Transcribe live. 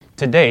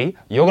Today,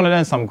 you're going to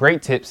learn some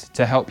great tips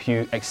to help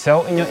you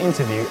excel in your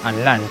interview and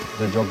land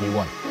the job you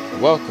want.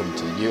 Welcome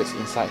to the UX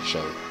Insight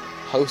Show,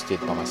 hosted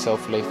by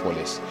myself, Leif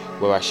Wallace,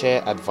 where I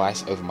share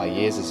advice over my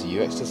years as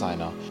a UX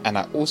designer, and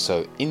I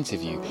also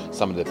interview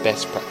some of the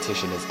best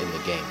practitioners in the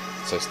game.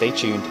 So stay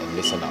tuned and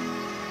listen up.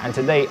 And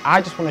today,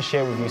 I just want to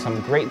share with you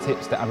some great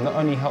tips that have not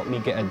only helped me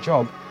get a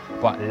job,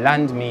 but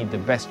land me the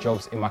best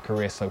jobs in my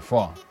career so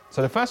far.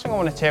 So the first thing I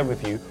want to share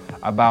with you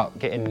about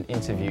getting an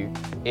interview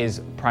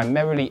is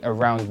primarily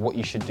around what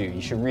you should do.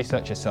 You should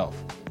research yourself.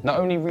 Not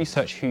only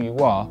research who you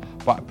are,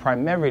 but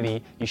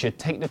primarily you should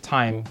take the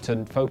time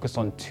to focus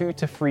on 2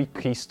 to 3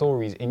 key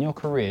stories in your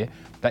career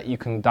that you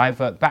can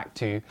divert back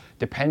to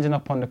depending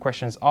upon the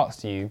questions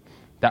asked to you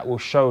that will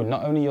show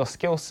not only your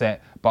skill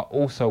set, but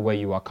also where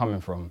you are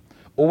coming from.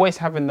 Always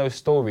having those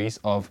stories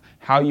of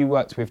how you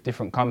worked with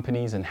different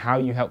companies and how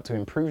you helped to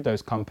improve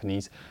those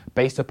companies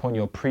based upon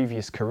your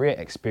previous career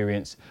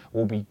experience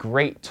will be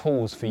great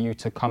tools for you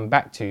to come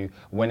back to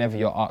whenever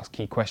you're asked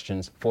key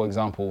questions. For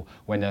example,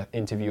 when the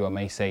interviewer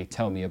may say,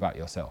 "Tell me about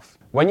yourself."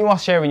 When you are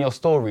sharing your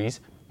stories,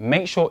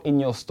 make sure in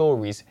your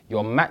stories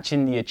you're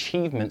matching the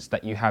achievements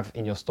that you have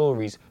in your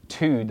stories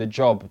to the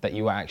job that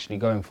you are actually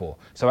going for.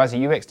 So as a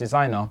UX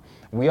designer,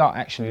 we are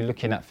actually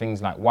looking at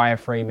things like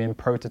wireframing,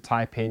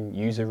 prototyping,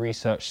 user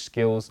research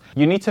skills.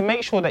 You need to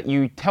make sure that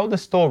you tell the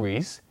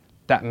stories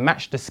that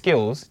match the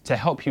skills to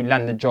help you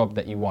land the job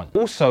that you want.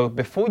 Also,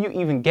 before you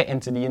even get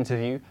into the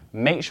interview,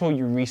 make sure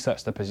you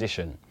research the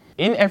position.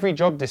 In every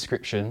job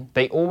description,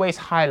 they always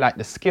highlight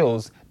the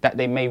skills that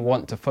they may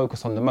want to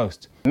focus on the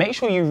most. Make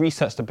sure you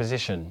research the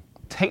position.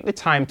 Take the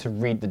time to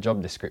read the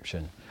job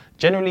description.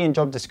 Generally in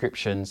job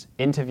descriptions,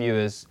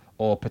 interviewers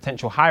or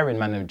potential hiring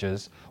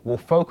managers will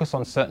focus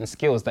on certain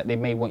skills that they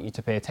may want you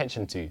to pay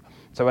attention to.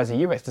 So as a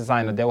UX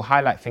designer, they'll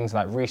highlight things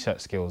like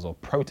research skills or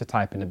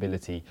prototyping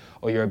ability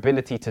or your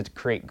ability to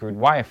create good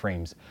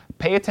wireframes.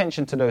 Pay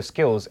attention to those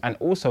skills, and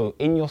also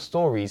in your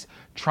stories,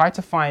 try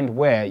to find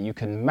where you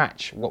can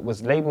match what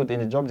was labeled in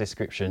the job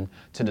description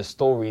to the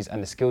stories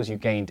and the skills you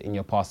gained in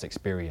your past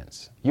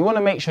experience. You want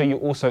to make sure you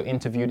also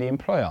interview the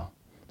employer.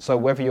 So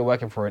whether you're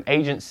working for an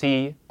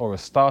agency or a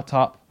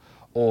startup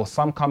or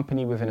some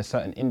company within a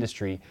certain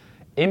industry,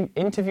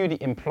 interview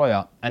the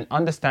employer and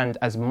understand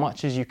as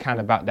much as you can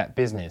about that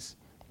business.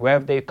 Where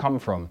have they come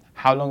from?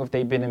 How long have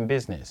they been in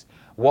business?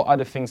 What are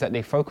the things that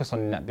they focus on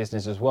in that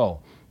business as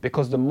well?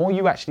 Because the more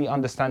you actually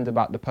understand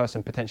about the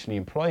person potentially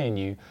employing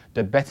you,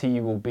 the better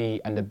you will be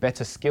and the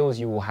better skills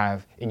you will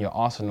have in your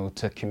arsenal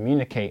to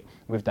communicate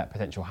with that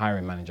potential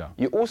hiring manager.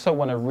 You also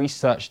want to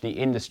research the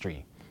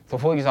industry. So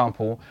for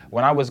example,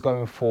 when I was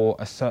going for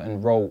a certain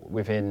role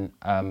within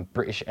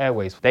British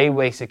Airways, they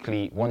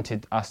basically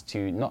wanted us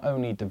to not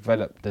only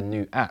develop the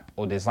new app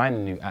or design a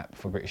new app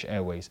for British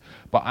Airways,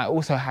 but I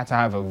also had to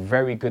have a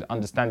very good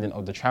understanding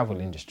of the travel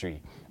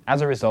industry.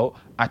 As a result,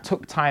 I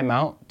took time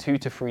out 2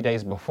 to 3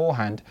 days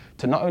beforehand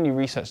to not only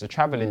research the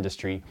travel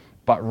industry,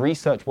 but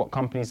research what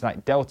companies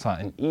like Delta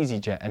and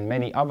EasyJet and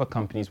many other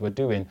companies were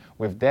doing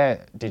with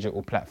their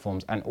digital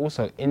platforms, and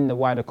also in the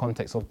wider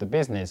context of the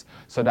business,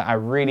 so that I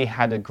really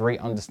had a great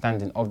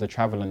understanding of the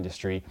travel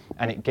industry,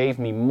 and it gave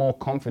me more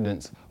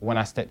confidence when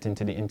I stepped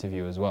into the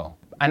interview as well.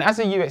 And as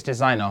a UX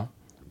designer,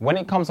 when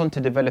it comes on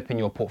to developing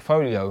your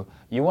portfolio,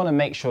 you want to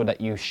make sure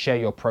that you share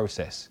your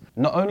process.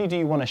 Not only do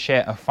you want to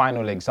share a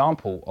final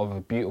example of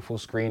a beautiful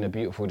screen, a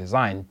beautiful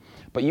design,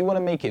 but you want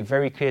to make it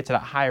very clear to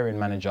that hiring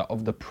manager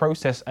of the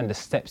process and the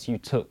steps you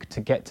took to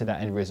get to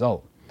that end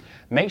result.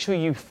 Make sure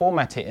you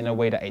format it in a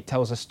way that it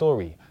tells a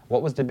story.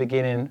 What was the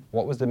beginning?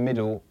 What was the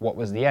middle? What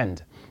was the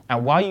end?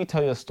 And while you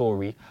tell your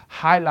story,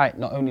 highlight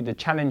not only the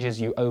challenges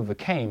you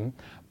overcame,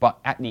 but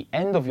at the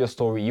end of your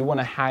story, you want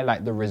to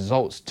highlight the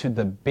results to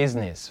the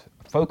business.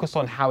 Focus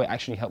on how it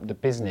actually helped the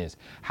business.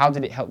 How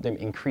did it help them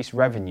increase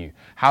revenue?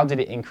 How did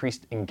it increase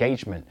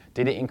engagement?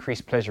 Did it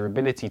increase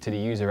pleasurability to the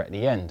user at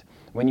the end?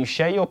 When you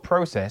share your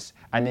process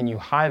and then you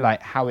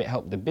highlight how it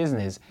helped the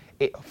business,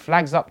 it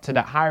flags up to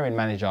that hiring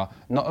manager.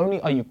 Not only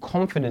are you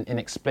confident in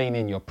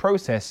explaining your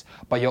process,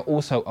 but you're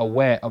also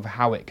aware of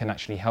how it can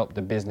actually help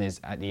the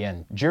business at the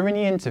end. During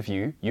the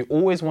interview, you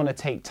always want to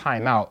take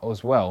time out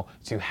as well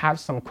to have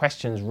some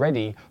questions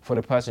ready for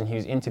the person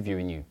who's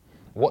interviewing you.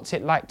 What's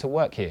it like to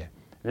work here?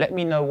 Let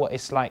me know what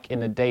it's like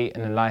in a day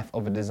in the life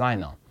of a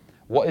designer.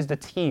 What is the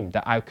team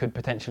that I could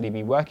potentially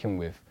be working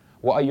with?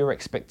 What are your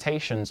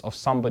expectations of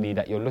somebody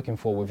that you're looking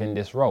for within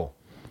this role?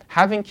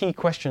 Having key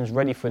questions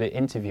ready for the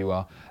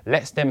interviewer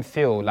lets them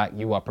feel like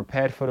you are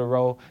prepared for the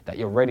role, that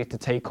you're ready to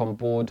take on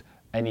board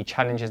any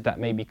challenges that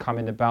may be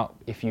coming about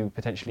if you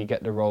potentially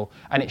get the role.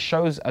 And it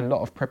shows a lot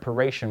of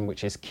preparation,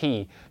 which is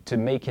key to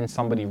making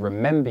somebody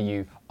remember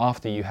you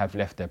after you have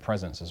left their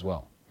presence as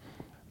well.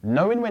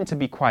 Knowing when to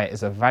be quiet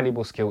is a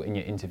valuable skill in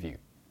your interview.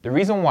 The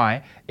reason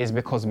why is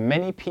because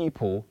many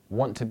people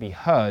want to be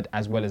heard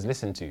as well as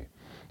listened to.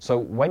 So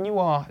when you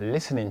are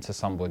listening to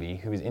somebody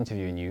who is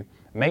interviewing you,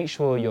 make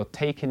sure you're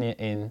taking it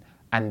in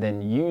and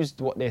then use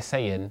what they're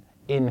saying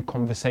in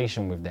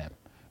conversation with them.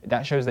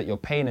 That shows that you're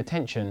paying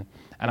attention,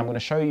 and I'm going to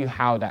show you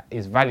how that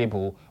is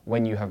valuable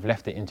when you have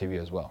left the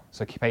interview as well.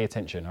 So pay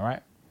attention, all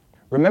right?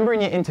 Remember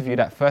in your interview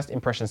that first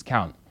impressions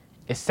count.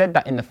 It's said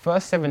that in the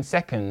first 7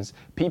 seconds,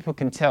 people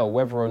can tell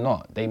whether or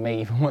not they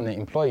may even want to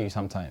employ you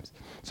sometimes.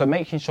 So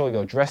making sure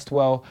you're dressed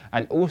well,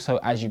 and also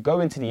as you go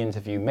into the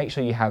interview, make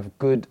sure you have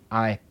good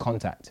eye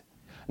contact.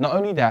 Not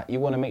only that, you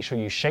want to make sure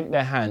you shake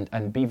their hand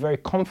and be very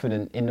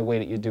confident in the way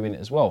that you're doing it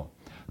as well.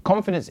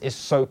 Confidence is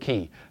so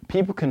key.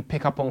 People can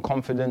pick up on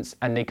confidence,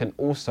 and they can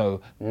also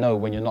know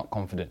when you're not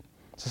confident.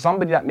 So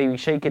somebody that may be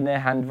shaking their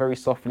hand very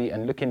softly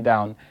and looking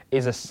down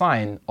is a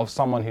sign of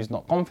someone who's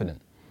not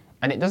confident.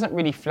 And it doesn't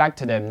really flag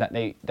to them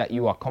that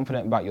you are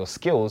confident about your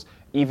skills,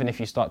 even if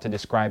you start to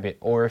describe it,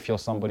 or if you're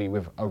somebody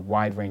with a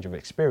wide range of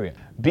experience.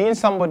 Being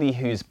somebody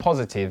who's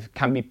positive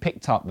can be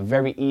picked up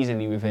very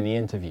easily within the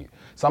interview.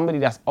 Somebody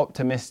that's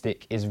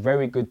optimistic is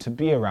very good to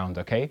be around,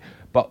 okay?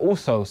 But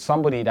also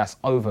somebody that's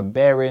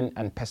overbearing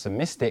and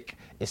pessimistic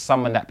is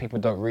someone that people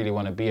don't really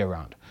want to be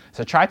around.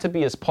 So try to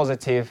be as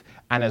positive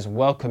and as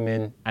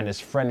welcoming and as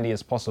friendly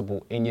as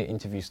possible in your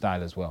interview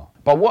style as well.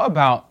 But what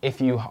about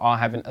if you are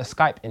having a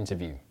Skype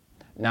interview?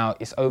 Now,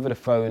 it's over the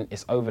phone,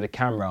 it's over the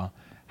camera.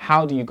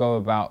 How do you go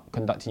about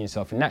conducting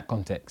yourself in that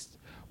context?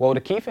 Well,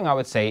 the key thing I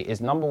would say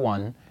is, number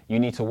one, you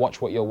need to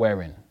watch what you're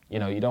wearing. You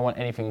know, you don't want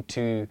anything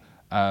too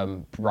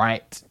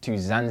bright, too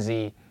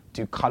zanzy,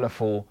 too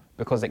colorful,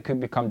 because it could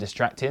become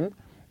distracting.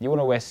 You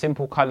want to wear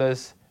simple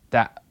colors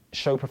that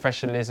show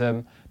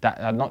professionalism, that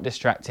are not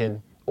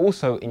distracting.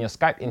 Also, in your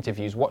Skype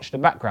interviews, watch the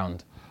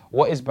background.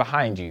 What is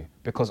behind you?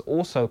 Because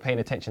also paying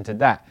attention to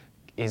that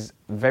is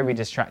very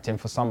distracting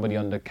for somebody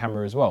on the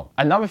camera as well.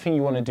 Another thing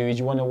you want to do is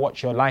you want to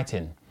watch your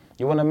lighting.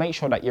 You want to make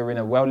sure that you're in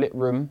a well-lit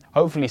room,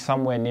 hopefully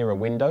somewhere near a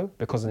window,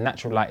 because the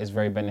natural light is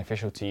very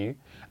beneficial to you.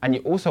 And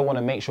you also want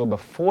to make sure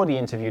before the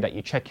interview that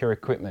you check your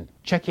equipment,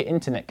 check your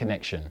internet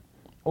connection.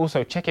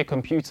 Also check your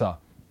computer,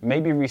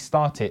 maybe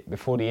restart it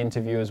before the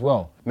interview as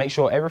well. Make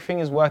sure everything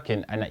is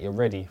working and that you're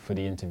ready for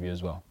the interview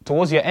as well.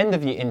 Towards your end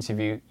of your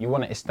interview, you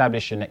want to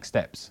establish your next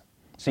steps.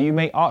 So you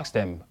may ask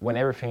them when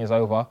everything is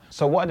over,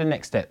 so what are the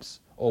next steps?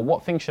 Or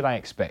what things should I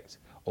expect?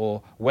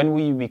 Or when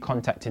will you be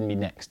contacting me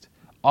next?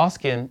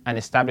 Asking and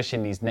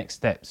establishing these next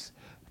steps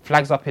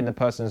flags up in the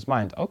person's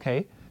mind,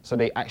 okay, so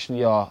they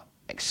actually are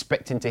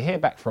expecting to hear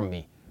back from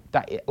me.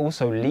 That it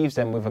also leaves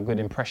them with a good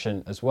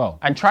impression as well.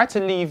 And try to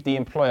leave the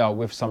employer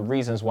with some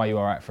reasons why you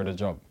are right for the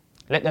job.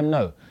 Let them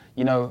know,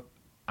 you know,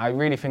 I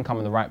really think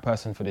I'm the right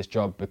person for this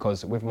job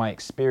because with my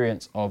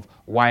experience of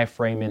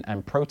wireframing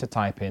and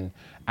prototyping,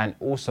 and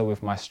also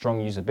with my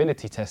strong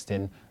usability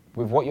testing,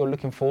 with what you're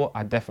looking for,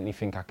 I definitely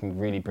think I can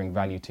really bring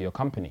value to your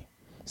company.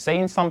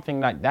 Saying something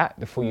like that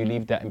before you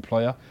leave that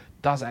employer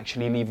does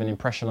actually leave an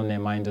impression on their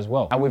mind as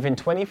well. And within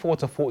 24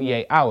 to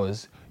 48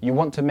 hours, you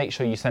want to make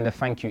sure you send a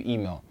thank you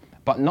email.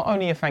 But not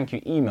only a thank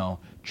you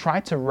email, try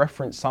to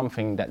reference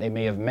something that they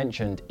may have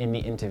mentioned in the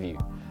interview.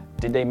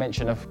 Did they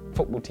mention a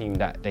football team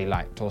that they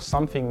liked, or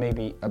something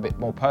maybe a bit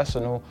more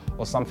personal,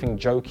 or something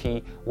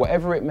jokey,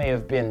 whatever it may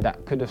have been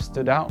that could have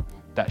stood out,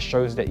 that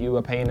shows that you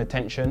were paying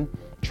attention.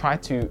 Try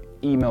to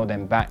email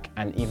them back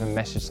and even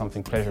message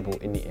something pleasurable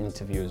in the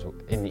interview,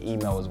 in the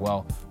email as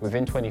well,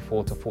 within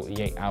 24 to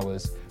 48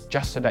 hours,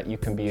 just so that you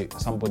can be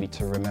somebody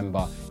to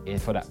remember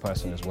for that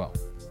person as well.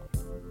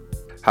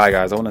 Hi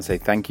guys, I want to say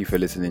thank you for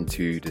listening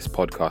to this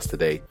podcast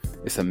today.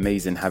 It's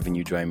amazing having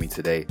you join me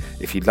today.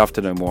 If you'd love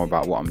to know more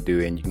about what I'm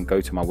doing, you can go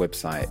to my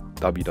website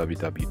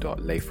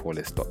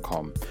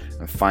www.leifwallace.com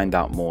and find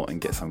out more and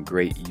get some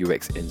great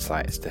UX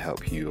insights to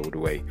help you all the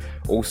way.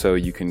 Also,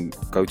 you can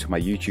go to my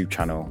YouTube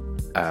channel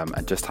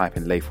and just type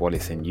in Leif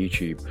Wallace in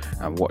YouTube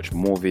and watch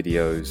more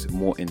videos,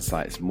 more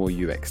insights, more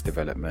UX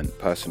development,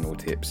 personal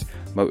tips,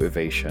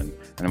 motivation.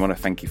 And I want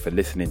to thank you for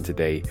listening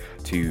today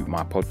to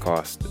my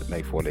podcast,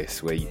 Leif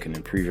Wallace, where you can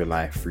improve your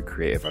life through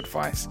creative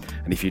advice.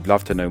 And if you'd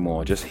love to know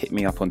more, just hit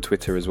me up on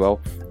Twitter as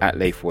well,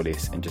 @Leif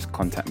Wallace, and just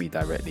contact me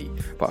directly.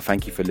 But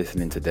thank you for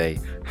listening today.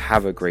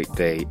 Have a great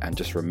day, and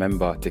just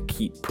remember to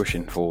keep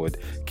pushing forward,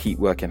 keep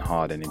working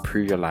hard, and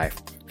improve your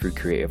life through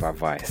creative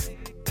advice.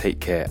 Take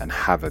care and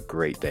have a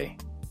great day.